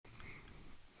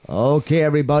Okay,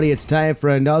 everybody, it's time for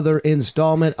another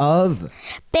installment of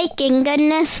Baking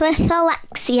Goodness with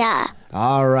Alexia.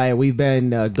 All right, we've been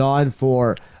gone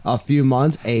for a few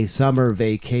months, a summer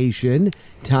vacation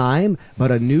time,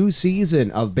 but a new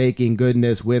season of Baking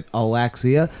Goodness with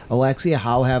Alexia. Alexia,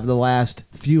 how have the last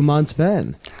few months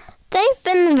been? They've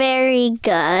been very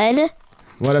good.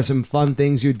 What are some fun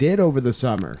things you did over the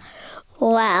summer?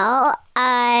 Well,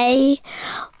 I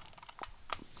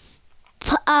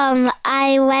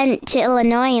went to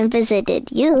Illinois and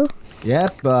visited you.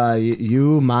 Yep,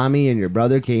 you, Mommy, and your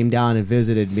brother came down and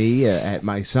visited me at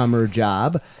my summer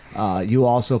job. You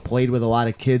also played with a lot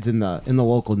of kids in the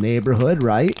local neighborhood,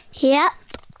 right? Yep.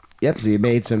 Yep, so you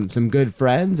made some good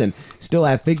friends and still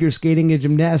have figure skating and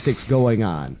gymnastics going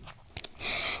on.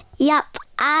 Yep.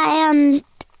 I'm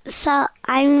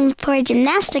for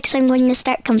gymnastics. I'm going to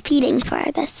start competing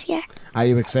for this year. Are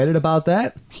you excited about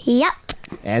that? Yep.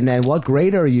 And then what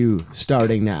grade are you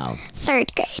starting now?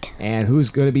 3rd grade. And who's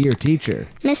going to be your teacher?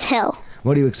 Miss Hill.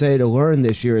 What are you excited to learn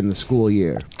this year in the school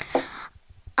year?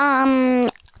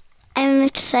 I'm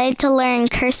excited to learn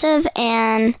cursive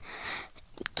and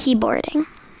keyboarding.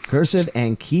 Cursive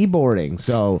and keyboarding.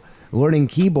 So learning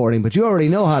keyboarding, but you already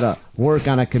know how to work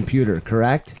on a computer,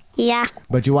 correct? Yeah.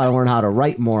 But you want to learn how to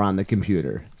write more on the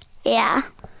computer. Yeah.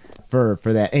 For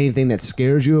that, anything that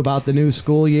scares you about the new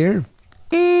school year?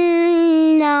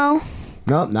 No.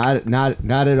 Nope,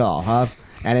 not at all, huh?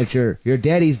 And it's your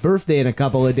daddy's birthday in a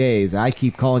couple of days. I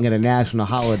keep calling it a national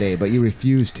holiday, but you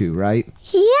refuse to, right?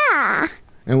 Yeah.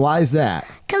 And why is that?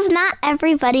 Because not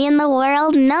everybody in the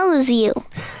world knows you.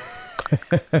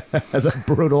 The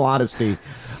brutal honesty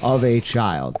of a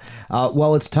child.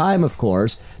 Well, it's time, of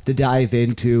course, to dive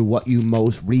into what you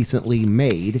most recently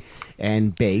made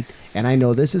and baked. And I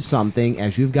know this is something,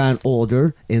 as you've gotten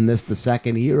older, in the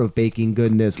second year of Baking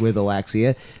Goodness with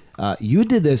Alexia, you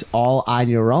did this all on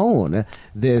your own,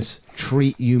 this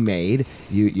treat you made.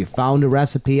 You found a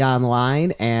recipe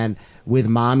online, and with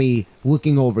Mommy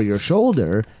looking over your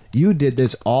shoulder, you did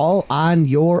this all on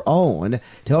your own.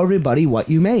 Tell everybody what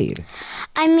you made.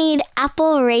 I made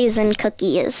apple raisin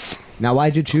cookies. Now,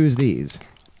 why'd you choose these?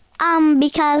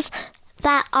 Because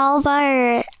that all of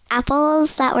our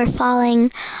apples that were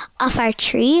falling off our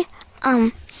tree,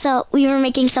 so we were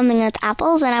making something with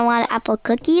apples, and I wanted apple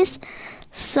cookies,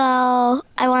 so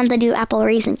I wanted to do apple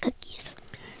raisin cookies.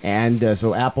 And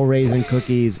so apple raisin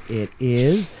cookies it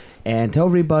is. And tell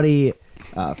everybody,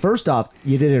 first off,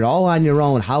 you did it all on your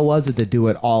own. How was it to do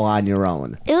it all on your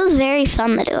own? It was very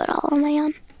fun to do it all on my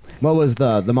own. What was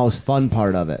the most fun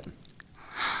part of it?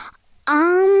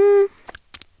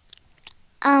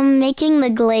 Making the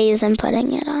glaze and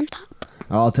putting it on top.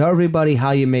 I'll tell everybody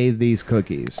how you made these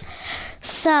cookies.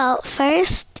 So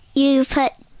first you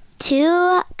put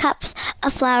 2 cups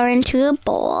of flour into a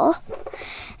bowl,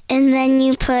 and then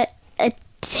you put a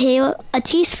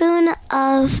teaspoon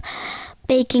of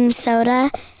baking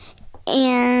soda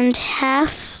and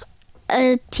half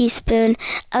a teaspoon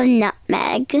of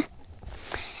nutmeg.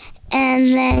 And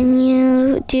then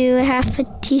you do half a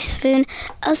teaspoon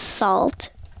of salt.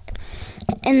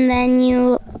 And then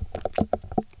you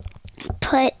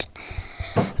put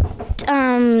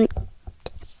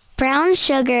brown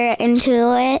sugar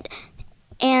into it.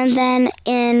 And then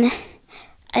in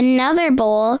another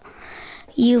bowl,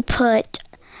 you put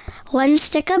 1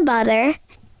 stick of butter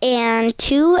and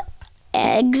 2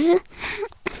 eggs.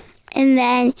 And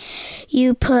then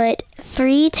you put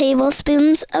 3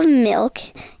 tablespoons of milk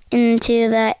into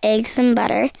the eggs and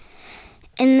butter.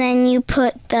 And then you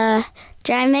put the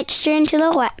dry mixture into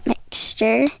the wet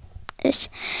mixture.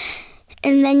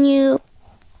 And then you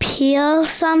peel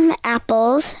some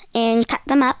apples and cut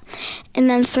them up, and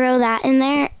then throw that in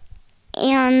there,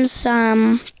 and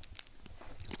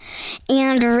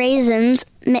raisins.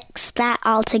 Mix that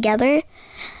all together,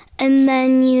 and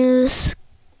then you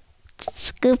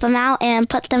scoop them out and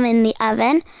put them in the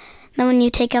oven. Then when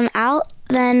you take them out,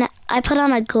 then I put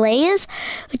on a glaze,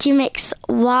 which you mix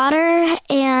water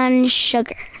and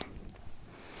sugar.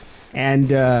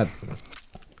 And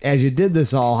as you did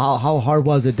this all, how hard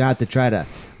was it not to try to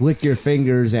lick your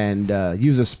fingers and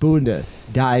use a spoon to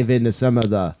dive into some of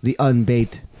the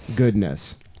unbaked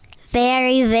goodness?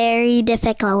 Very, very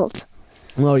difficult.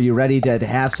 Well, are you ready to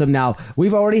have some? Now,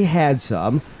 we've already had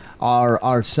some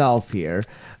ourselves here,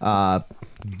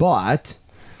 but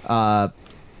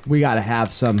we got to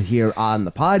have some here on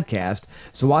the podcast.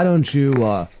 So why don't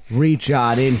you reach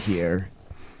on in here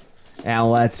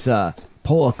and let's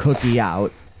pull a cookie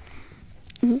out.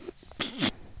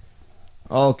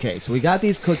 Okay, so we got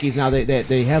these cookies now.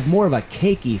 They have more of a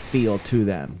cakey feel to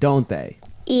them, don't they?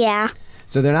 Yeah.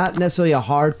 So they're not necessarily a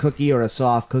hard cookie or a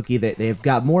soft cookie. They've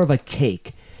got more of a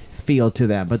cake feel to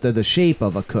them, but they're the shape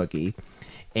of a cookie.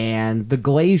 And the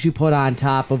glaze you put on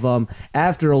top of them,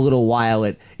 after a little while,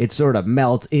 it sort of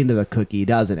melts into the cookie,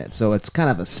 doesn't it? So it's kind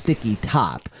of a sticky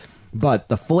top, but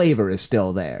the flavor is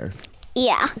still there.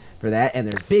 Yeah. For that, and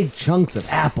there's big chunks of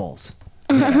apples.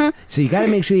 Yeah. So you got to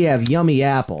make sure you have yummy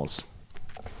apples.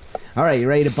 All right, you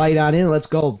ready to bite on in? Let's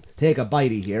go take a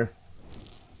bitey here.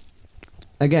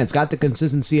 Again, it's got the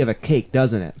consistency of a cake,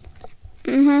 doesn't it?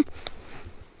 Mm-hmm.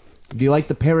 Do you like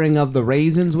the pairing of the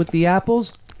raisins with the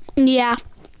apples? Yeah.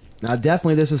 Now,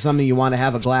 definitely this is something you want to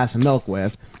have a glass of milk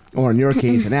with, or in your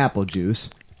case, an apple juice.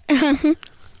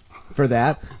 For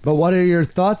that. But what are your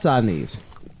thoughts on these?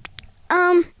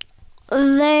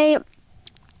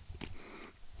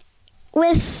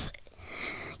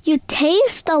 You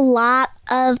taste a lot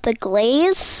of the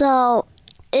glaze, so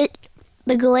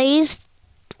the glaze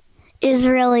is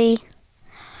really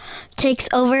takes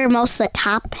over most of the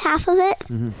top half of it.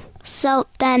 Mm-hmm. So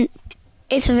then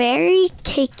it's very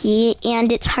cakey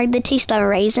and it's hard to taste the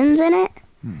raisins in it.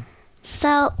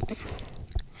 So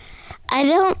I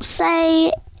don't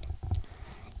say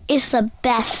it's the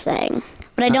best thing,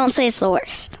 but I don't say it's the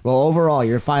worst. Well, overall,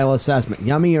 your final assessment,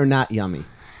 yummy or not yummy?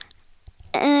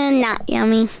 Not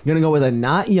yummy. You're going to go with a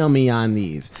not yummy on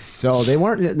these. So they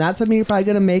weren't, not something you're probably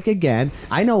going to make again.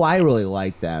 I know I really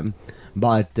like them,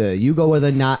 but you go with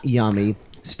a not yummy.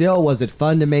 Still, was it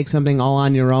fun to make something all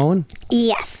on your own?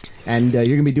 Yes. And you're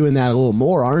going to be doing that a little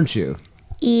more, aren't you?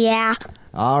 Yeah.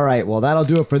 All right, well, that'll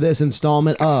do it for this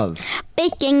installment of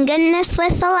Baking Goodness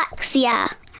with Alexia.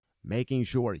 Making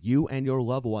sure you and your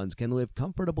loved ones can live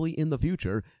comfortably in the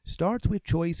future starts with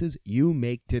choices you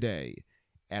make today.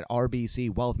 At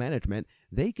RBC Wealth Management,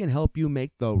 they can help you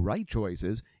make the right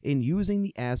choices in using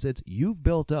the assets you've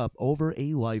built up over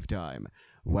a lifetime.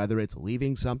 Whether it's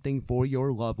leaving something for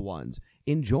your loved ones,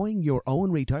 enjoying your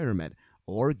own retirement,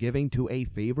 or giving to a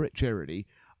favorite charity,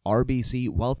 RBC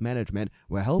Wealth Management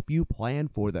will help you plan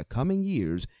for the coming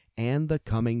years and the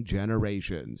coming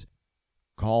generations.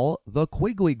 Call the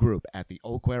Quigley Group at the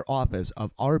Eau Claire office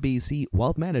of RBC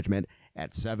Wealth Management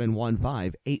at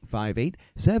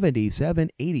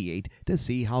 715-858-7788 to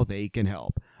see how they can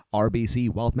help.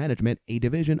 RBC Wealth Management, a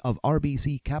division of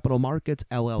RBC Capital Markets,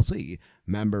 LLC,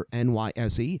 member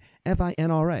NYSE,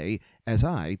 FINRA,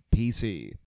 SIPC.